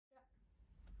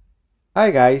Hi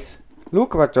guys,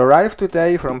 look what arrived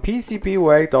today from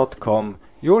PCBWay.com,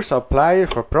 your supplier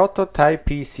for prototype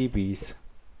PCBs.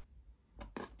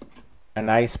 A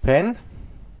nice pen,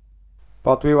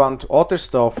 but we want other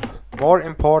stuff, more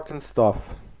important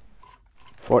stuff.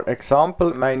 For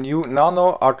example, my new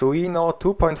nano Arduino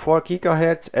 2.4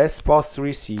 GHz SBUS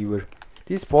receiver.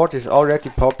 This board is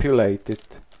already populated.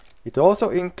 It also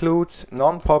includes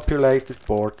non-populated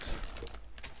boards.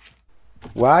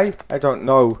 Why? I don't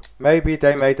know. Maybe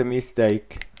they made a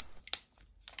mistake.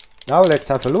 Now let's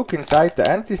have a look inside the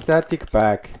anti-static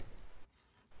bag.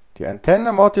 The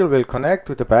antenna module will connect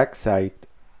to the back side.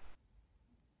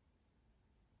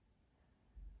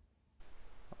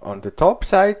 On the top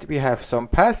side we have some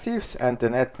passives and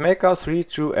an Atmega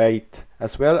 3/8,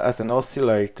 as well as an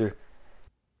oscillator.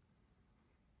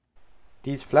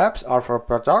 These flaps are for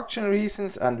production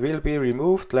reasons and will be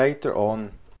removed later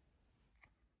on.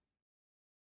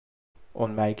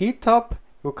 On my GitHub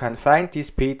you can find this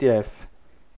PDF.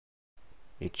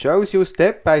 It shows you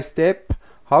step by step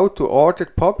how to order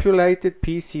populated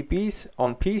PCBs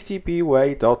on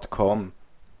PCBWay.com.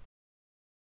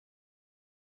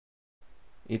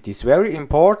 It is very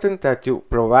important that you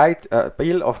provide a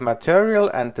bill of material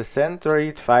and the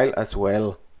Centroid file as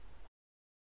well.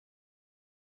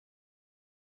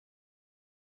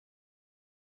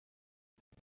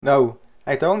 No,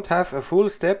 I don't have a full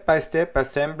step-by-step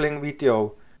assembling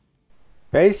video.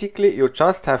 Basically you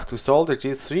just have to solder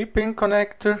this 3-pin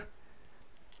connector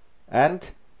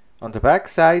and on the back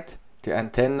side the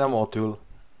antenna module.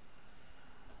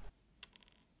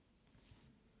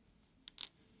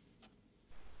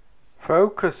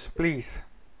 Focus, please.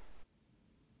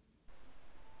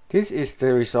 This is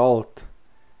the result.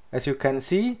 As you can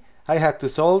see, I had to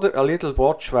solder a little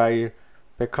botch wire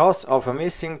because of a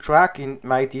missing track in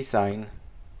my design.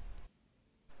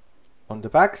 On the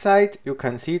back side you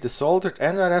can see the soldered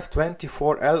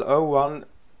nRF24L01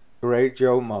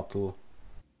 radio module.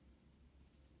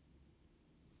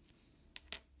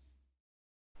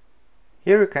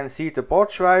 Here you can see the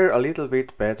botch wire a little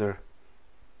bit better.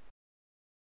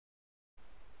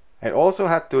 I also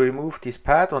had to remove this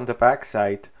pad on the back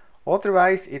side,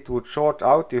 otherwise it would short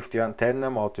out with the antenna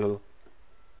module.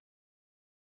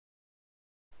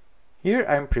 Here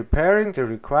I am preparing the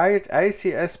required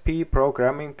ICSP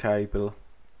programming cable.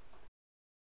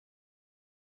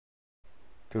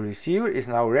 The receiver is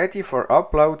now ready for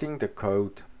uploading the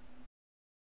code.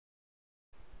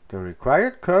 The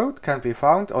required code can be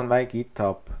found on my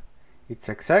GitHub. It's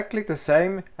exactly the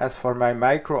same as for my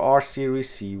micro RC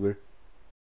receiver.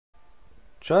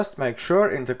 Just make sure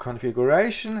in the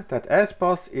configuration that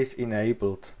SBUS is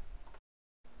enabled.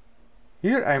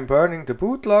 Here I'm burning the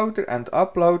bootloader and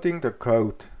uploading the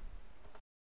code.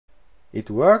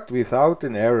 It worked without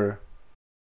an error.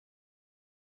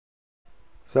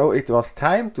 So it was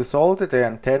time to solder the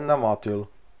antenna module.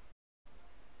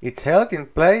 It's held in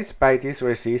place by this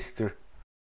resistor.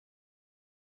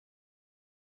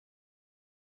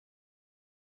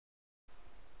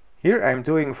 Here I'm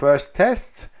doing first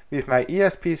tests with my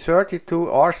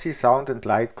ESP32 RC sound and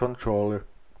light controller.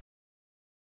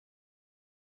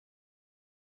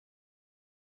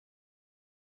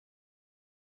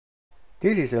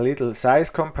 This is a little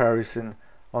size comparison.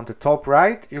 On the top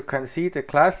right you can see the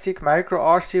classic micro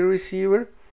RC receiver,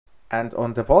 and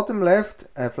on the bottom left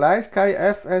a FlySky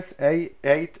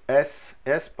FSA8S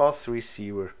SBUS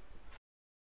receiver.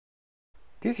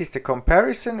 This is the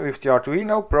comparison with the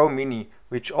Arduino Pro Mini,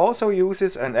 which also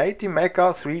uses an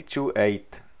ATmega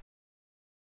 3/8.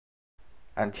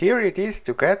 And here it is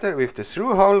together with the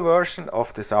through-hole version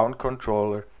of the sound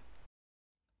controller.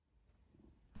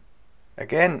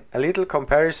 Again, a little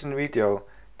comparison video.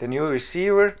 The new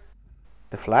receiver,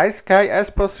 the FlySky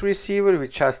SBUS receiver,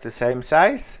 which has the same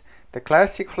size, the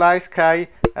classic FlySky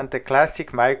and the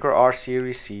classic micro RC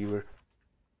receiver.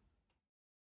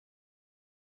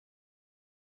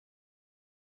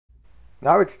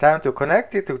 Now it's time to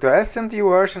connect it to the SMD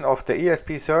version of the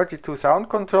ESP32 sound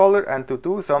controller and to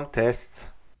do some tests.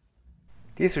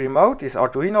 This remote is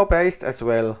Arduino based as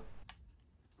well.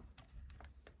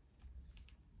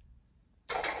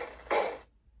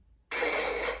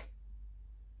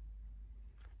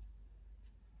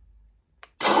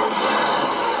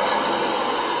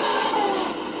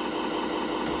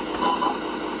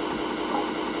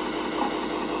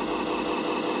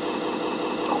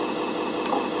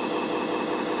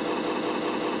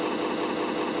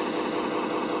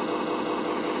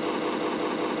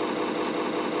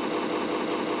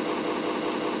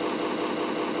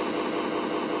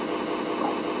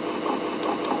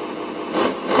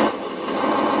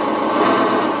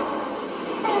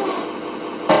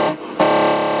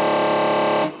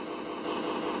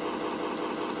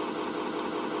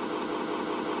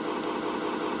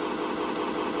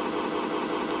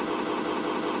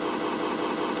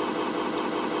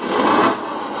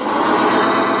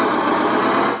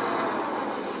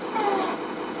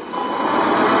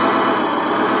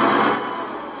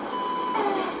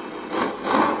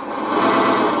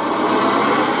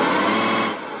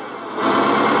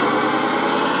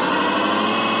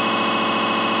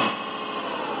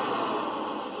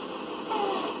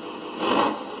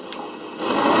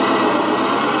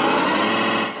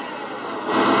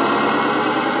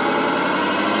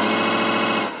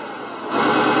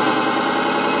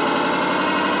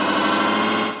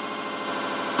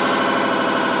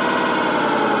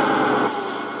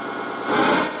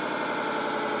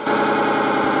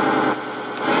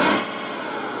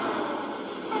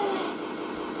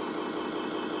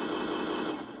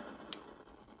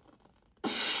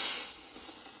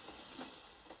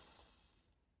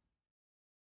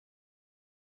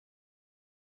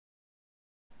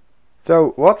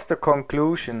 So what's the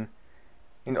conclusion?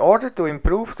 In order to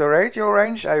improve the radio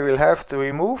range, I will have to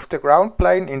remove the ground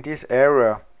plane in this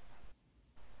area.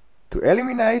 To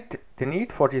eliminate the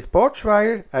need for this porch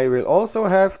wire, I will also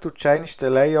have to change the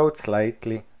layout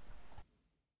slightly.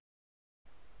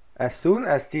 As soon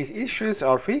as these issues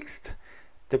are fixed,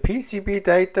 the PCB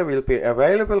data will be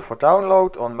available for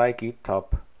download on my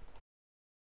GitHub.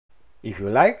 If you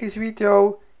like this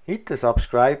video, hit the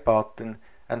subscribe button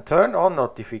and turn on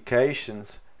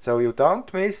notifications so you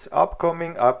don't miss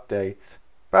upcoming updates.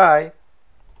 Bye!